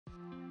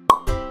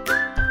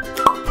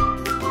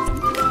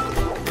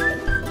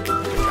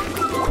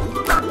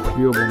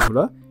প্রিয়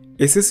বন্ধুরা,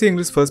 SSC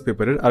English first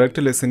পেপারের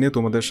আরেকটা লেসন নিয়ে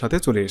তোমাদের সাথে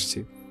চলে এসেছি।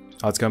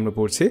 আজকে আমরা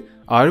পড়ছি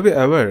আর উই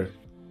অ্যাওয়্যার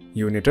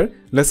ইউনিটের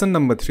lesson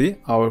number 3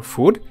 our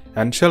food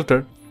and shelter.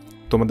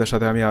 তোমাদের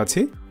সাথে আমি আছি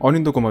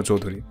অনিন্দ কুমার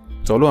চৌধুরী।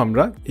 চলো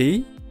আমরা এই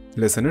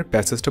লেসনের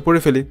প্যাসেজটা পড়ে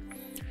ফেলি।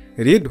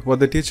 Read what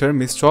the teacher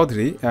Miss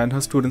Chaudhary and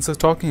her students are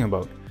talking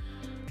about.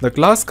 The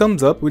class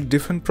comes up with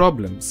different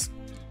problems.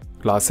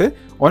 ক্লাসে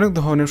অনেক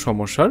ধরনের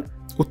সমস্যার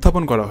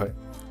উত্থাপন করা হয়।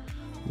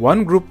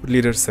 One group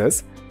leader says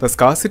the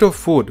scarcity of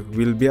food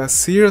will be a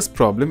serious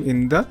problem in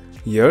the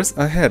years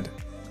ahead.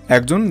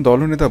 একজন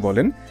দলনেতা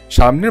বলেন,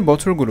 সামনের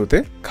বছরগুলোতে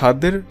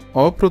খাদ্যের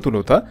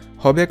অপ্রতুলতা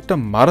হবে একটা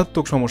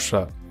মারাত্মক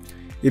সমস্যা।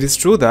 It is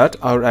true that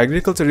our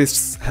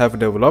agriculturists have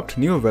developed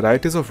new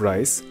varieties of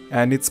rice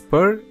and its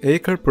per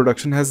acre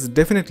production has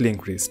definitely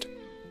increased.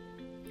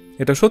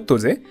 এটা সত্য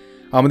যে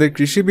আমাদের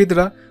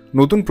কৃষিবিদরা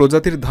নতুন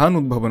প্রজাতির ধান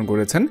উদ্ভাবন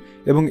করেছেন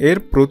এবং এর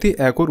প্রতি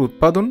একর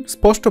উৎপাদন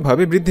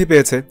স্পষ্টভাবে বৃদ্ধি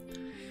পেয়েছে।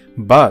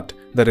 But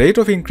the rate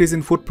of increase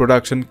in food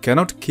production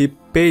cannot keep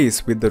pace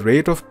with the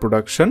rate of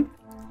production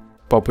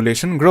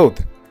population growth.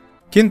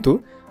 কিন্তু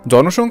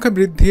জনসংখ্যা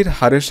বৃদ্ধির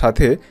হারের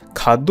সাথে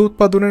খাদ্য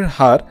উৎপাদনের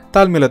হার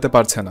তাল মেলাতে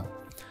পারছে না।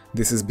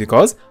 This is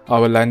because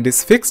our land is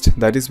fixed,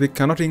 that is we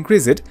cannot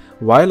increase it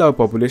while our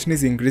population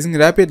is increasing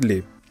rapidly.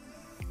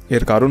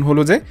 এর কারণ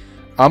হলো যে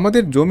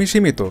আমাদের জমি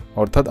সীমিত,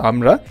 অর্থাৎ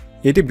আমরা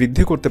এটি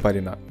বৃদ্ধি করতে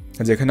পারি না,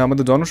 যেখানে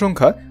আমাদের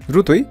জনসংখ্যা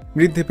দ্রুতই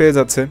বৃদ্ধি পেয়ে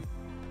যাচ্ছে।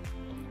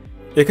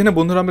 এখানে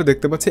বন্ধুরা আমরা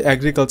দেখতে পাচ্ছি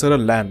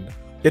এগ্রিকালচারাল ল্যান্ড।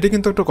 এটি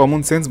কিন্তু একটা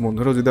কমন সেন্স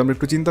বন্ধুরা, যদি আমরা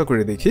একটু চিন্তা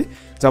করে দেখি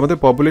যে আমাদের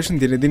পপুলেশন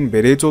দিনে দিন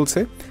বেড়েই চলছে,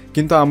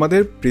 কিন্তু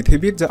আমাদের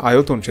পৃথিবীর যে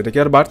আয়তন সেটা কি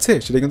আর বাড়ছে?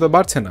 সেটা কিন্তু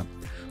বাড়ছে না।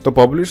 তো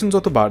পপুলেশন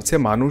যত বাড়ছে,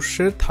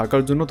 মানুষের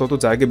থাকার জন্য তত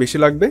জায়গা বেশি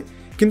লাগবে,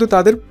 কিন্তু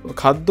তাদের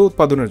খাদ্য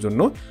উৎপাদনের জন্য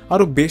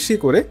আরও বেশি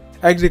করে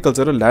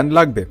এগ্রিকালচারাল ল্যান্ড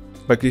লাগবে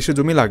বা কৃষি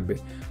জমি লাগবে।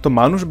 তো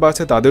মানুষ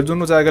বাড়ছে, তাদের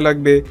জন্য জায়গা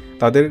লাগবে,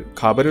 তাদের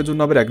খাবারের জন্য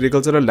আবার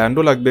এগ্রিকালচারাল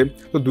ল্যান্ডও লাগবে।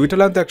 তো দুইটা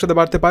ল্যান্ড একসাথে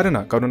বাড়তে পারে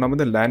না, কারণ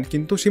আমাদের ল্যান্ড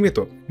কিন্তু সীমিত।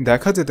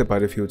 দেখা যেতে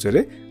পারে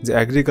ফিউচারে যে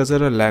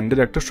এগ্রিকালচারাল ল্যান্ডের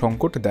একটা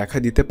সংকট দেখা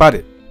দিতে পারে।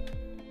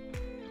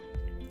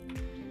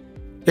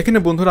 এখানে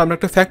বন্ধুরা আমরা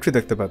একটা ফ্যাক্টরি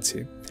দেখতে পাচ্ছি।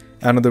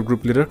 Another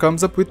group leader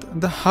comes up with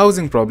the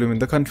housing problem in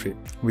the country,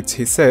 which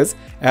he says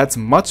adds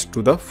much to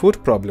the food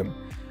problem.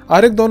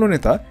 আরেক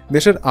দলনেতা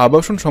দেশের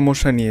আবাসন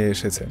সমস্যা নিয়ে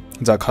এসেছে,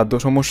 যা খাদ্য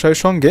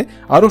সমস্যার সঙ্গে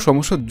আরও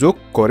সমস্যা যোগ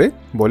করে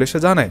বলে সে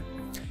জানায়।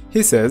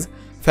 He says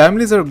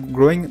families are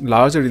growing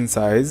larger in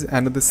size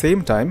and at the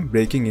same time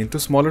breaking into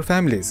smaller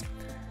families.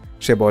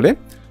 সে বলে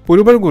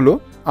পরিবারগুলো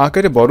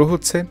আকারে বড়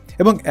হচ্ছে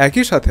এবং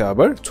একই সাথে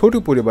আবার ছোট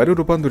পরিবারে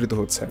রূপান্তরিত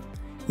হচ্ছে।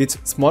 Each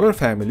smaller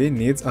family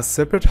needs a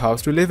separate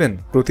house to live in.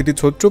 প্রতিটি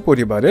ছোট্ট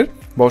পরিবারের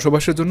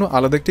বসবাসের জন্য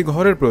আলাদা একটি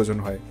ঘরের প্রয়োজন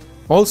হয়।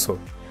 Also,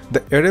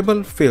 the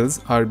arable fields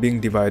are being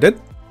divided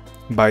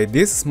by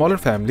these smaller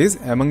families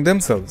among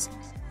themselves.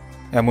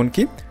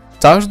 এমনকি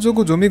চাষযোগ্য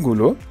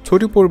জমিগুলো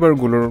ছোট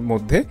পরিবারগুলোর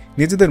মধ্যে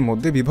নিজেদের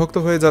মধ্যে বিভক্ত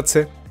হয়ে যাচ্ছে।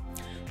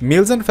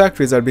 Mills and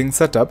factories are being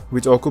set up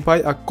which occupy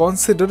a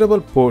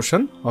considerable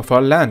portion of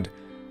our land.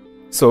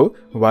 So,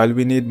 while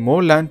we need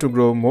more land to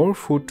grow more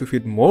food to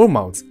feed more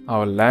mouths,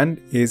 our land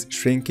is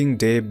shrinking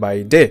day by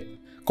day.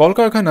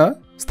 কলকারখানা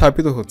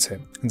স্থাপিত হচ্ছে,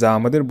 যা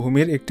আমাদের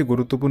ভূমির একটি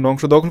গুরুত্বপূর্ণ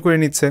অংশ দখল করে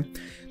নিচ্ছে।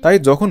 তাই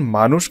যখন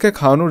মানুষকে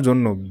খাওয়ানোর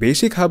জন্য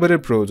বেশি খাবারের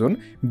প্রয়োজন,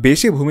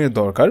 বেশি ভূমির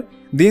দরকার,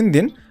 দিন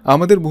দিন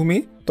আমাদের ভূমি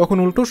তখন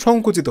উল্টো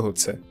সংকুচিত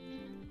হচ্ছে।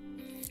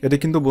 এটা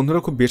কিন্তু বন্ধুরা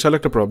খুব বিশাল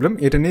একটা প্রবলেম।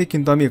 এটা নিয়ে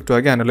কিন্তু আমি একটু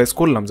আগে অ্যানালাইজ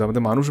করলাম যে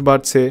আমাদের মানুষ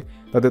বাড়ছে,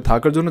 তাদের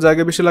থাকার জন্য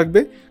জায়গা বেশি লাগবে,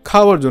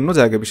 খাওয়ার জন্য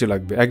জায়গা বেশি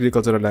লাগবে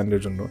এগ্রিকালচারাল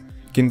ল্যান্ডের জন্য,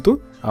 কিন্তু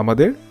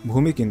আমাদের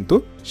ভূমি কিন্তু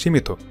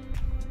সীমিত।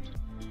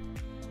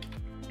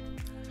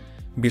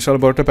 বিশাল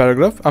বড়টা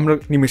প্যারাগ্রাফ, আমরা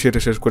নিমিশে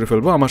এটা শেষ করে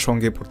ফেলবো, আমার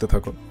সঙ্গে পড়তে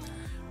থাকো।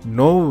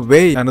 No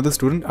way, another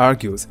student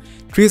argues.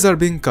 Trees are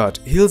being cut,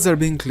 hills are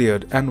being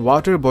cleared, and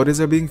water bodies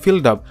are being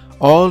filled up,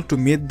 all to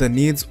meet the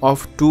needs of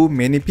too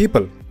many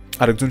people.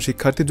 আরেকজন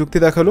শিক্ষার্থী যুক্তি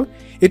দেখালো,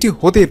 এটি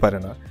হতেই পারে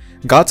না।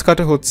 গাছ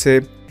কাটা হচ্ছে,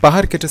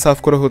 পাহাড় কেটে সাফ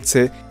করা হচ্ছে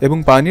এবং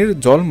পানির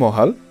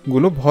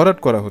জলমহালগুলো ভরাট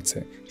করা হচ্ছে।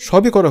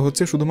 সবই করা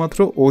হচ্ছে শুধুমাত্র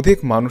অধিক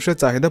মানুষের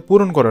চাহিদা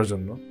পূরণ করার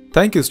জন্য।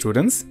 Thank you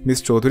students, miss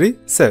Chowdhury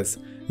Sage,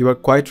 you are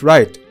quite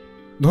right.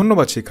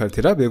 ধন্যবাদ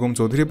শিক্ষার্থীরা, বেগম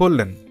চৌধুরী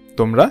বললেন,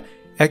 তোমরা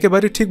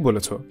একেবারে ঠিক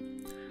বলেছ।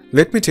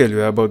 Let me tell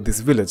you about this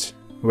village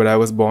where I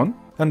was born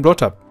and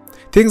brought up.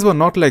 Things were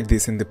not like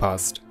this in the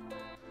past.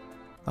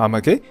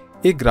 আমাকে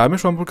এই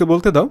গ্রামের সম্পর্কে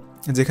বলতে দাও,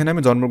 যেখানে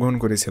আমি জন্মগ্রহণ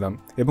করেছিলাম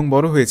এবং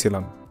বড়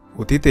হয়েছিলাম।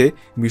 অতীতে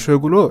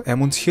বিষয়গুলো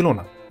এমন ছিল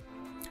না।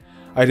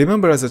 I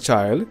remember as a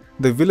child,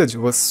 the village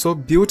was so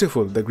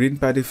beautiful. The green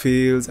paddy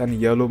fields and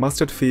yellow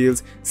mustard fields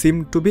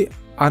seemed to be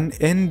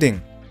unending.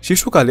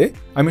 শিশুকালে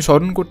আমি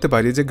স্মরণ করতে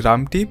পারি যে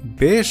গ্রামটি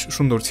বেশ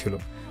সুন্দর ছিল।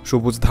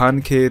 সবুজ ধান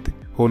ক্ষেত,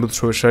 হলুদ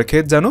সরষার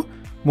ক্ষেত যেন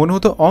মনে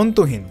হতো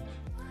অন্তহীন।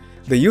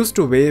 They used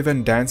to wave and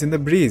dance in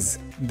the breeze.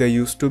 There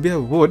used to be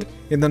a wood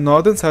in the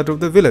northern side of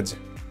the village.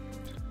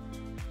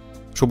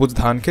 সবুজ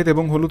ধান ক্ষেত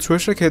এবং হলুদ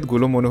সরিষা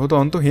ক্ষেতগুলো মনে হতো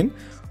অন্তহীন।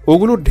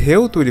 ওগুলো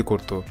ঢেউ তৈরি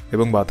করত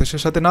এবং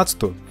বাতাসের সাথে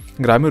নাচত।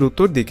 গ্রামের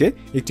উত্তর দিকে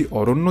একটি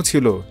অরণ্য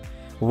ছিল।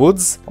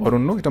 Woods,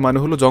 অরণ্য, এটা মানে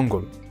হলো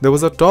জঙ্গল। There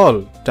was a tall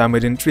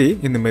tamarind tree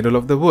in the middle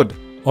of the wood.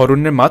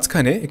 অরণ্যের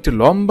মাঝখানে একটি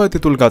লম্বা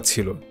তেঁতুল গাছ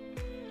ছিল।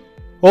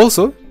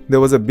 Also, there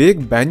was a big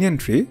banyan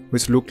tree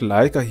which looked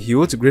like a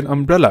huge green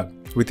umbrella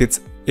with its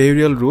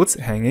aerial roots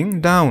hanging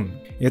down.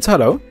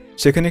 এছাড়াও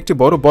সেখানে একটি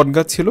বড়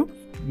বটগাছ ছিল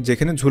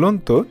যেখানে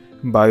ঝুলন্ত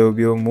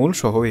বায়বীয় মূল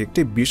সহ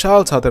একটি বিশাল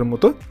ছাতার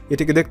মতো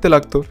এটিকে দেখতে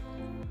লাগতো।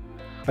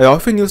 I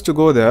often used to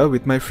go there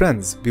with my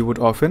friends. We would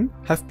often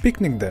have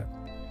picnic there.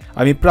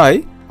 আমি প্রায়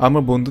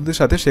আমার বন্ধুদের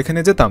সাথে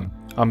সেখানে যেতাম।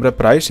 আমরা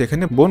প্রায়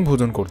সেখানে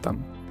বনভোজন করতাম।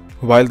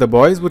 While the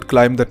boys would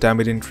climb the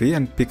tamarind tree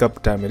and pick up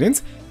tamarins,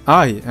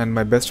 I and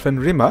my best friend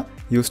Rima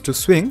used to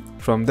swing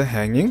from the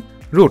hanging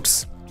roots.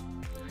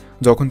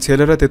 যখন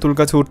ছেলেরা তেঁতুল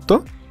গাছে উঠত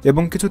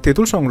এবং কিছু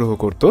তেঁতুল সংগ্রহ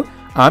করত,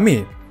 আমি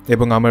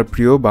এবং আমার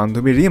প্রিয়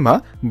বান্ধবী রিমা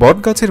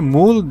বটগাছের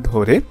মূল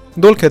ধরে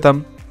দোল খেতাম।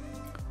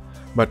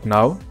 But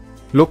now,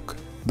 look,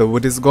 the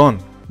wood is gone.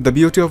 The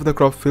beauty of the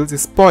crop fields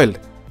is spoiled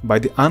by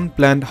the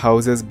unplanned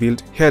houses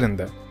built here and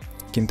there.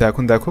 কিন্তু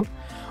এখন দেখো,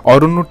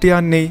 অরণ্যটি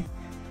আর নেই,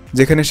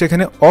 যেখানে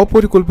সেখানে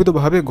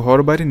অপরিকল্পিতভাবে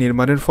ঘরবাড়ি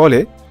নির্মাণের ফলে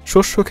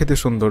শস্য ক্ষেতের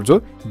সৌন্দর্য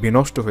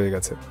বিনষ্ট হয়ে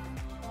গেছে।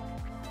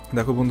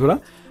 দেখো বন্ধুরা,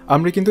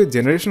 আমরা কিন্তু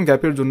জেনারেশন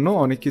গ্যাপের জন্য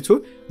অনেক কিছু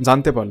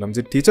জানতে পারলাম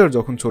যে টিচার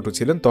যখন ছোট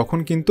ছিলেন তখন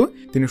কিন্তু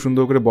তিনি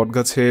সুন্দর করে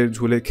বটগাছে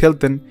ঝুলে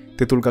খেলতেন,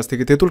 তেঁতুল গাছ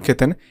থেকে তেঁতুল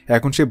খেতেন।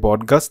 এখন সেই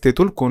বটগাছ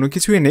তেঁতুল কোনো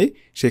কিছুই নেই,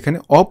 সেখানে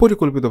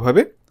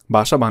অপরিকল্পিতভাবে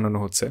বাসা বানানো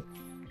হচ্ছে।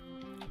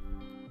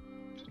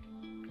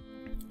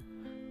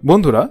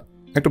 বন্ধুরা,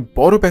 একটা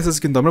বড় প্যাসেজ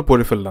কিন্তু আমরা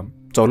পড়ে ফেললাম।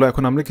 চলো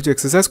এখন আমরা কিছু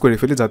এক্সারসাইজ করে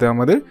ফেলি যাতে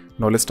আমাদের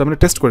নলেজটা আমরা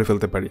টেস্ট করে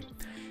ফেলতে পারি।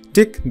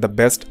 Tick the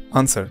best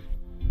answer.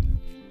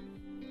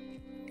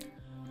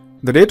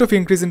 The rate of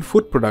increase in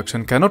food production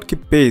cannot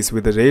keep pace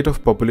with the rate of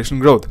population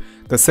growth.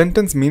 The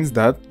sentence means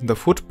that the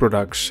food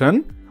production...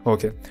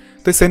 Okay.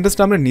 তো এই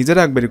সেন্টেন্সটা আমরা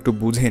নিজেরা একবার একটু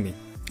বুঝে নিই।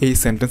 এই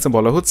সেন্টেন্সে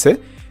বলা হচ্ছে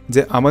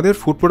যে আমাদের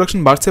ফুড প্রোডাকশন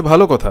বাড়ছে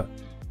ভালো কথা,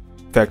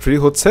 ফ্যাক্টরি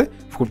হচ্ছে,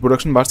 ফুড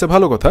প্রোডাকশন বাড়ছে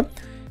ভালো কথা।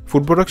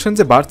 ফুড প্রোডাকশন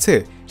যে বাড়ছে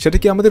সেটা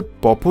কি আমাদের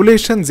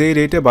পপুলেশন যে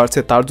রেটে বাড়ছে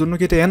তার জন্য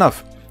কি এটা এনাফ?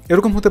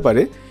 এরকম হতে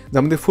পারে যে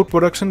আমাদের ফুড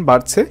প্রোডাকশন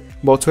বাড়ছে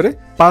বছরে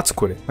 5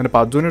 করে, মানে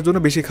 5 জনের জন্য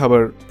বেশি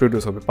খাবার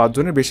প্রডিউস হবে, 5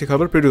 জনের বেশি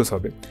খাবার প্রডিউস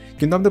হবে,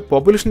 কিন্তু আমাদের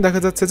পপুলেশন দেখা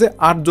যাচ্ছে যে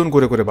 8 জন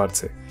করে করে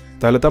বাড়ছে,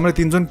 তাহলে তো আমরা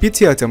 3 জন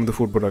পিছিয়ে আছি আমাদের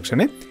ফুড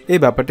প্রোডাকশনে। এই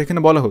ব্যাপারটা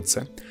এখানে বলা হচ্ছে।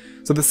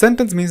 So the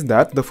sentence means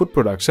that the food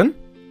production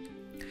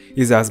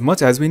is as much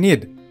as we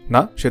need.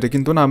 না, সেটা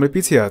কিন্তু না, আমরা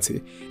পিছিয়ে আছি।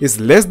 Is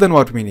less than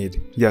what we need.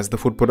 Yes, the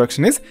food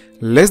production is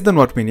less than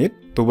what we need.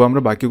 তবু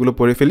আমরা বাকিগুলো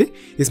পড়ে ফেলি।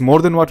 Is more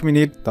than what we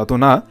need, তা তো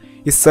না।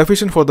 Is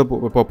sufficient for the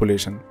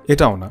population,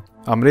 এটাও না।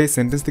 আমরা এই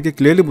সেন্টেন্স থেকে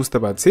ক্লিয়ারলি বুঝতে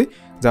পারছি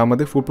যে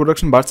আমাদের ফুড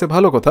প্রোডাকশন বাড়ছে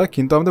ভালো কথা,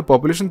 কিন্তু আমাদের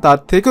পপুলেশন তার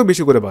থেকেও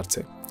বেশি করে বাড়ছে।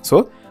 So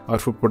our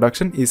food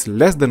production is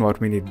less than what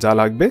we need, যা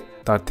লাগবে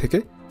তার থেকে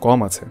কম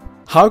আছে।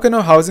 How can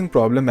our housing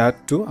problem add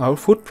to our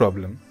food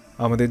problem?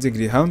 আমাদের যে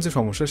গৃহায়ণ যে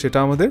সমস্যা সেটা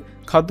আমাদের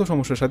খাদ্য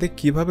সমস্যার সাথে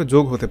কিভাবে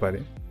যোগ হতে পারে?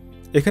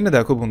 এখানে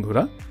দেখো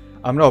বন্ধুরা,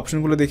 আমরা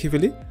অপশনগুলো দেখে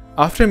ফেলি।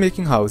 After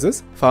making houses,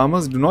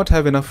 farmers do not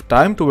have enough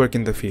time to work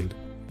in the field.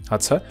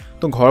 আচ্ছা,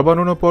 তো ঘর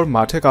বানানোর পর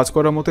মাঠে কাজ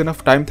করার মতো এনাফ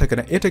টাইম থাকে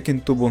না, এটা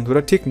কিন্তু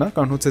বন্ধুরা ঠিক না।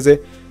 কারণ হচ্ছে যে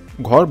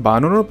ঘর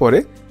বানানোর পরে,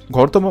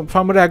 ঘর তো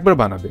ফার্মাররা একবার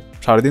বানাবে,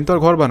 সারাদিন তো আর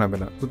ঘর বানাবে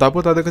না, তো তারপর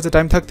তাদের কাছে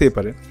টাইম থাকতেই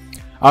পারে।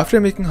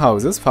 After making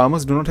houses,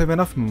 farmers do not have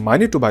enough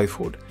money to buy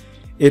food.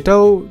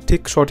 এটাও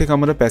ঠিক সঠিক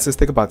আমরা প্যাসেজ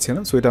থেকে পাচ্ছি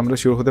না, সো এটা আমরা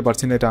শিওর হতে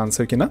পারছি না এটা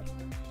আনসার কিনা।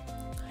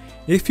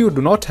 If you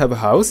do not have a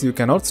house, you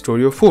cannot store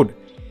your food.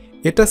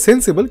 এটা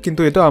সেন্সিবল,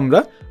 কিন্তু এটা আমরা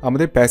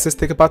আমাদের প্যাসেজ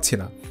থেকে পাচ্ছি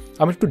না।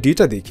 আমরা একটু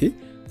ডিটা দেখি।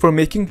 For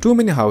making two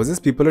many houses,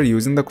 people are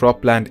using the crop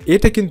land.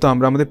 এটা কিন্তু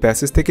আমরা আমাদের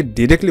প্যাসেজ থেকে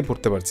ডিরেক্টলি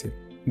পড়তে পারছি।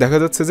 দেখা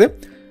যাচ্ছে যে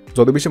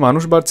যত বেশি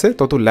মানুষ বাড়ছে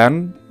তত ল্যান্ড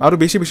আরও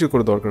বেশি বেশি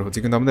করে দরকার হচ্ছে,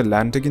 কিন্তু আমাদের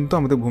ল্যান্ডটা কিন্তু,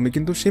 আমাদের ভূমি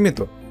কিন্তু সীমিত।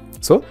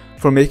 So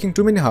for making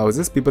two many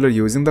houses, people are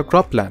using the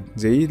crop land.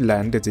 যেই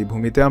ল্যান্ডে, যেই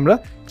ভূমিতে আমরা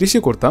কৃষি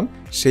করতাম,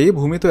 সেই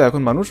ভূমিতে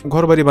এখন মানুষ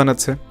ঘর বাড়ি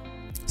বানাচ্ছে।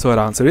 So R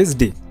answer is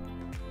D.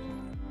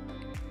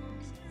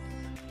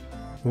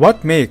 What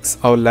makes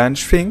our land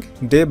shrink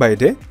day by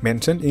day,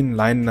 mentioned in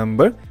line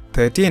number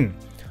 13?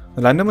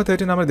 Line number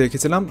 13 আমরা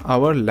দেখেছিলাম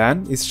our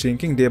land is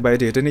shrinking day by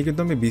day. এটা নিয়ে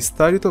কিন্তু আমি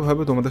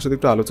বিস্তারিতভাবে তোমাদের সাথে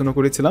একটু আলোচনা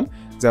করেছিলাম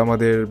যে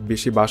আমাদের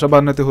বেশি বাসা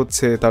বানাতে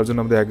হচ্ছে, তার জন্য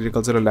আমাদের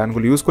অ্যাগ্রিকালচারাল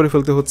ল্যান্ডগুলো ইউজ করে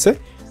ফেলতে হচ্ছে।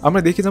 আমরা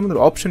দেখি যে আমাদের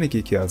অপশনে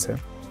কী কী আছে।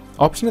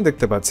 অপশনে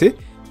দেখতে পাচ্ছি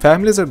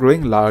families R growing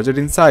larger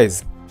in size.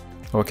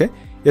 ওকে,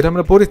 এটা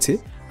আমরা পড়েছি।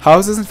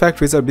 Houses and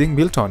factories are being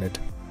built on it.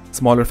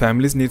 Smaller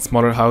families need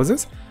smaller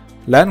houses.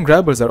 Land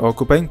গ্র্যাবার্স R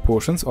occupying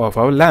portions of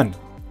our land.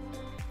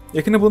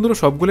 এখানে বন্ধুরা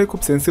সবগুলোই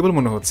খুব সেন্সিবল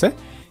মনে হচ্ছে,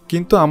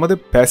 কিন্তু আমাদের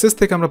প্যাসেজ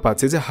থেকে আমরা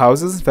পাচ্ছি যে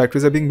houses and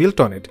factories are being built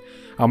on it.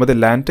 আমাদের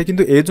ল্যান্ডটা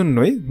কিন্তু এই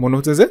জন্যই মনে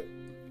হচ্ছে যে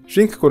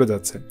শ্রিঙ্ক করে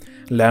যাচ্ছে।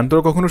 ল্যান্ড তো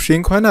কখনো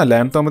শ্রিঙ্ক হয় না,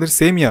 ল্যান্ড তো আমাদের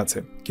সেমই আছে,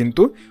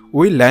 কিন্তু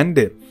ওই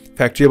ল্যান্ডে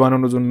ফ্যাক্টরি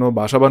বানানোর জন্য,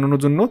 বাসা বানানোর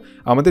জন্য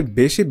আমাদের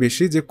বেশি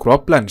বেশি যে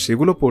ক্রপ ল্যান্ড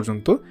সেগুলো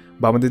পর্যন্ত,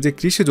 বা আমাদের যে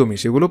কৃষি জমি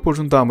সেগুলো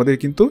পর্যন্ত আমাদের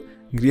কিন্তু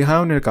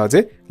গৃহায়নের কাজে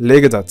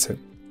লেগে যাচ্ছে।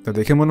 তো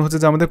দেখে মনে হচ্ছে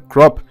যে আমাদের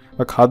ক্রপ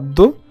বা খাদ্য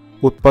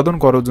উৎপাদন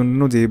করার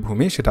জন্য যে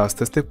ভূমি সেটা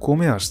আস্তে আস্তে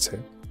কমে আসছে।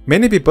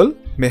 Many people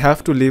may have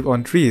to leave on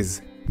trees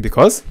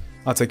because,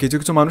 আচ্ছা, কিছু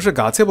কিছু মানুষের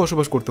গাছে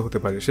বসবাস করতে হতে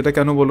পারে, সেটা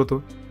কেন বলো তো?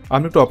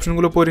 আমি একটু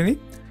অপশনগুলো পড়ে নিই।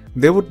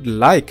 They would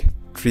like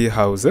tree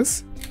houses.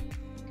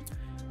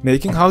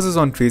 Making houses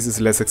on trees is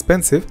less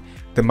expensive.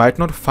 They might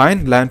not find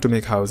land to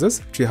make houses.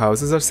 Tree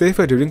houses R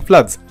safer during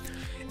floods.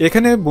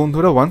 এখানে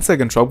বন্ধুরা 1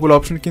 সেকেন্ড সবগুলো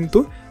অপশন কিন্তু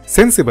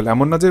সেন্সিবল,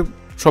 এমন না যে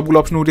সবগুলো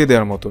অপশন উঠিয়ে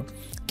দেওয়ার মতো।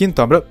 কিন্তু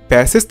আমরা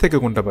প্যাসেজ থেকে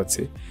কোনটা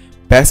পাচ্ছি?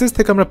 প্যাসেজ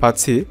থেকে আমরা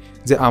পাচ্ছি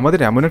যে আমাদের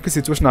এমন একটা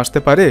সিচুয়েশন আসতে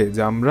পারে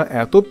যে আমরা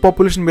এত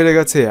পপুলেশন বেড়ে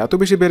গেছে, এত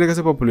বেশি বেড়ে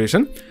গেছে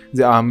পপুলেশন,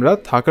 যে আমরা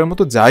থাকার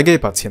মতো জায়গায়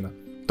পাচ্ছি না।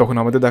 তখন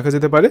আমাদের দেখা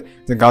যেতে পারে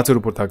যে গাছের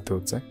উপর থাকতে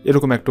হচ্ছে।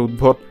 এরকম একটা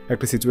উদ্ভট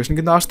একটা সিচুয়েশন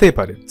কিন্তু আসতেই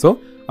পারে। So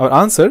our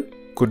answer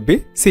could be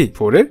C,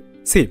 4 এর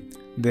C.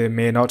 They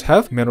may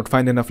not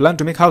find enough land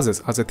to make houses.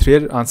 আচ্ছা, 3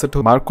 এর আনসারটা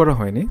মার্ক করা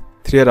হয়নি।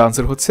 3 এর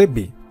আনসার হচ্ছে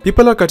বি,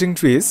 পিপল আর কাটিং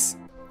ট্রিজ।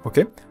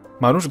 ওকে,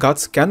 মানুষ গাছ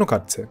কেন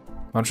কাটছে?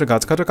 মানুষের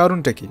গাছ কাটার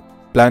কারণটা কি?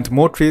 প্ল্যান্ট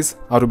মোর ট্রিজ,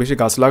 আরও বেশি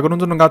গাছ লাগানোর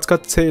জন্য গাছ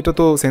কাটছে, এটা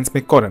তো সেন্স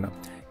মেক করে না।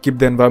 কিপ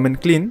দ্য এনভায়রনমেন্ট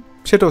ক্লিন,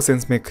 সেটাও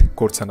সেন্স মেক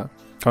করছে না।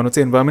 কারণ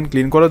হচ্ছে এনভায়রনমেন্ট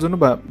ক্লিন করার জন্য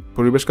বা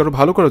পরিবেশকে আরও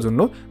ভালো করার জন্য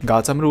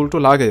গাছ আমরা উল্টো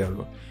লাগাই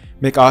আরও।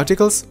 মেক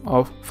আর্টিকেলস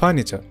অফ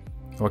ফার্নিচার,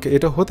 ওকে,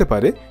 এটা হতে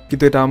পারে,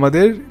 কিন্তু এটা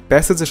আমাদের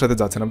প্যাসেজের সাথে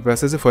যাচ্ছে না।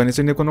 প্যাসেজে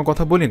ফার্নিচার নিয়ে কোনো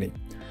কথা বলিনি।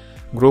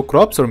 Grow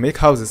crops or make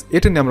houses,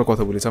 এটা নিয়ে আমরা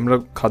কথা বলেছি। আমরা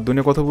খাদ্য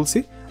নিয়ে কথা বলছি,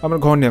 আমরা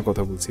ঘর নিয়ে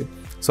কথা বলছি।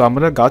 সো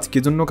আমরা গাছ কী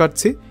জন্য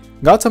কাটছি?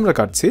 গাছ আমরা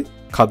কাটছি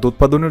খাদ্য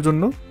উৎপাদনের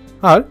জন্য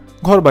আর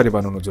ঘর বাড়ি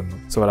বানানোর জন্য।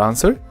 So R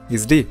answer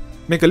is D.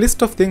 Make a list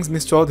of things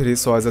miss Chowdhury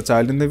saw as a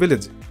child in the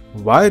village.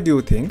 Why do you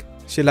think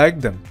she like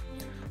them?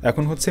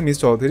 এখন হচ্ছে মিস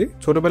চৌধুরী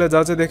ছোটোবেলায়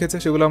যা যা দেখেছে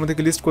সেগুলো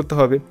আমাদেরকে লিস্ট করতে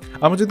হবে।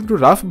 আমরা যদি একটু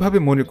রাফভাবে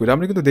মনে করি,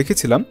 আমরা কিন্তু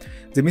দেখেছিলাম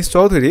যে miss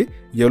Chowdhury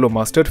yellow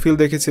mustard field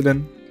দেখেছিলেন,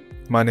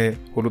 মানে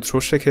হলুদ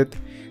সর্ষে ক্ষেত।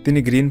 তিনি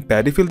গ্রিন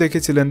প্যাডি ফিল্ড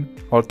দেখেছিলেন,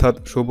 অর্থাৎ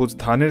সবুজ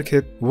ধানের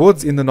ক্ষেত। Was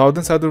in the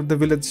Northern side of the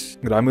village,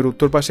 গ্রামের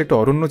উত্তর পাশে একটা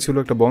অরণ্য ছিল,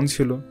 একটা বন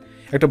ছিল,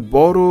 একটা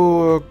বড়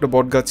একটা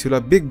বট গাছ ছিল,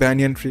 বিগ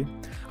ব্যানিয়ান ট্রি,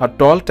 আর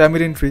টল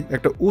ট্যামেরিন ট্রি,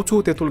 একটা উঁচু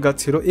তেঁতুল গাছ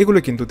ছিল। এগুলো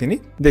কিন্তু তিনি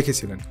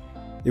দেখেছিলেন।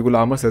 এগুলো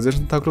আমার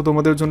সাজেশন থাকলো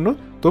তোমাদের জন্য,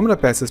 তোমরা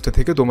প্যাসেজটা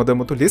থেকে তোমাদের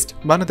মতো লিস্ট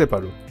বানাতে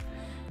পারো।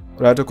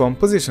 Write a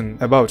composition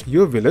about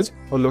your village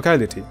or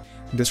locality.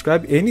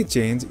 Describe any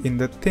change in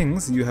the things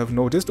you have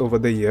noticed over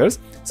the years,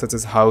 such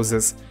as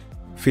houses,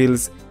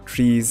 fields,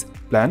 trees,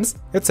 plants,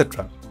 etc.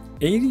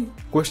 এই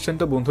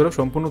কোয়েশ্চেনটা বন্ধুরা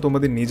সম্পূর্ণ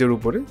তোমাদের নিজের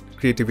উপরে,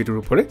 ক্রিয়েটিভিটির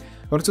উপরে।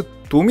 কারণ হচ্ছে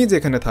তুমি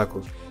যেখানে থাকো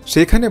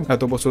সেখানে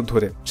এত বছর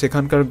ধরে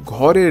সেখানকার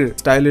ঘরের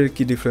স্টাইলের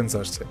কি ডিফারেন্স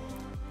আসছে,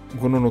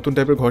 কোনো নতুন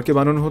টাইপের ঘর কি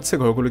বানানো হচ্ছে,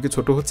 ঘরগুলো কি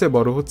ছোট হচ্ছে,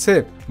 বড় হচ্ছে,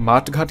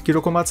 মাঠ ঘাট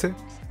কীরকম আছে,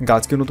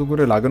 গাছ কি নতুন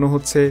করে লাগানো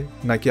হচ্ছে,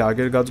 নাকি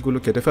আগের গাছগুলো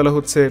কেটে ফেলা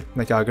হচ্ছে,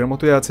 নাকি আগের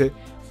মতোই আছে,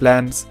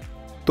 প্ল্যান্টস।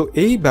 তো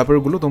এই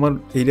ব্যাপারগুলো তোমার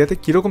এরিয়াতে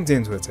কীরকম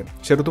চেঞ্জ হয়েছে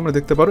সেটা তোমরা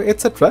দেখতে পারো,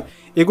 এটসেট্রা।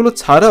 এগুলো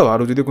ছাড়াও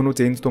আরও যদি কোনো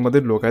চেঞ্জ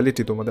তোমাদের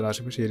লোকালিটি, তোমাদের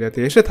আশেপাশে এরিয়াতে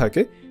এসে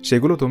থাকে,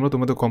 সেগুলো তোমরা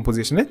তোমাদের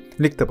কম্পোজিশনে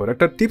লিখতে পারো।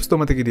 একটা টিপস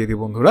তোমাদেরকে দিয়ে দিই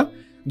বন্ধুরা,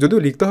 যদিও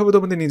লিখতে হবে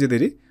তোমাদের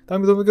নিজেদেরই, তা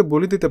আমি তোমাকে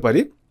বলে দিতে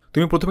পারি,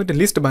 তুমি প্রথমে একটা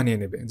লিস্ট বানিয়ে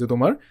নেবে যে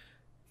তোমার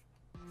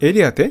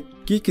এরিয়াতে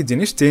কী কী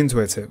জিনিস চেঞ্জ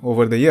হয়েছে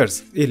ওভার দ্য ইয়ার্স।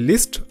 এই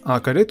লিস্ট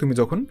আকারে তুমি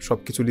যখন সব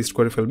কিছু লিস্ট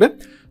করে ফেলবে,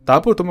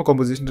 তারপর তোমার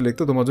কম্পোজিশনটা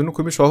লিখতে তোমার জন্য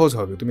খুবই সহজ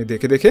হবে। তুমি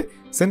দেখে দেখে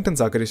সেন্টেন্স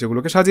আকারে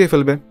সেগুলোকে সাজিয়ে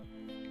ফেলবে।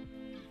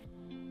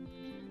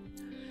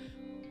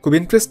 খুব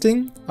ইন্টারেস্টিং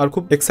আর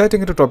খুব এক্সাইটিং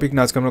একটা টপিক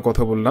নিয়ে আজকে আমরা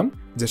কথা বললাম,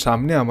 যে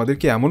সামনে আমাদের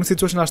কি এমন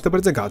সিচুয়েশন আসতে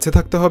পারে যে গাছে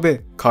থাকতে হবে,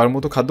 খাওয়ার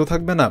মতো খাদ্য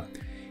থাকবে না।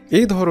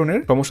 এই ধরনের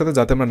সমস্যাতে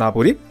যাতে আমরা না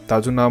পড়ি,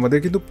 তার জন্য আমাদের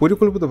কিন্তু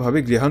পরিকল্পিতভাবে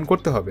গ্রহণ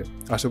করতে হবে।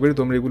 আশা করি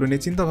তোমরা এগুলো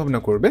নিয়ে চিন্তা ভাবনা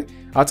করবে।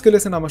 আজকের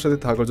লেসন আমার সাথে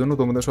থাকার জন্য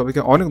তোমাদের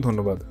সবাইকে অনেক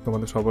ধন্যবাদ।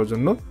 তোমাদের সবার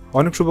জন্য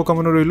অনেক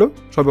শুভকামনা রইল।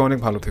 সবাই অনেক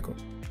ভালো থেকো।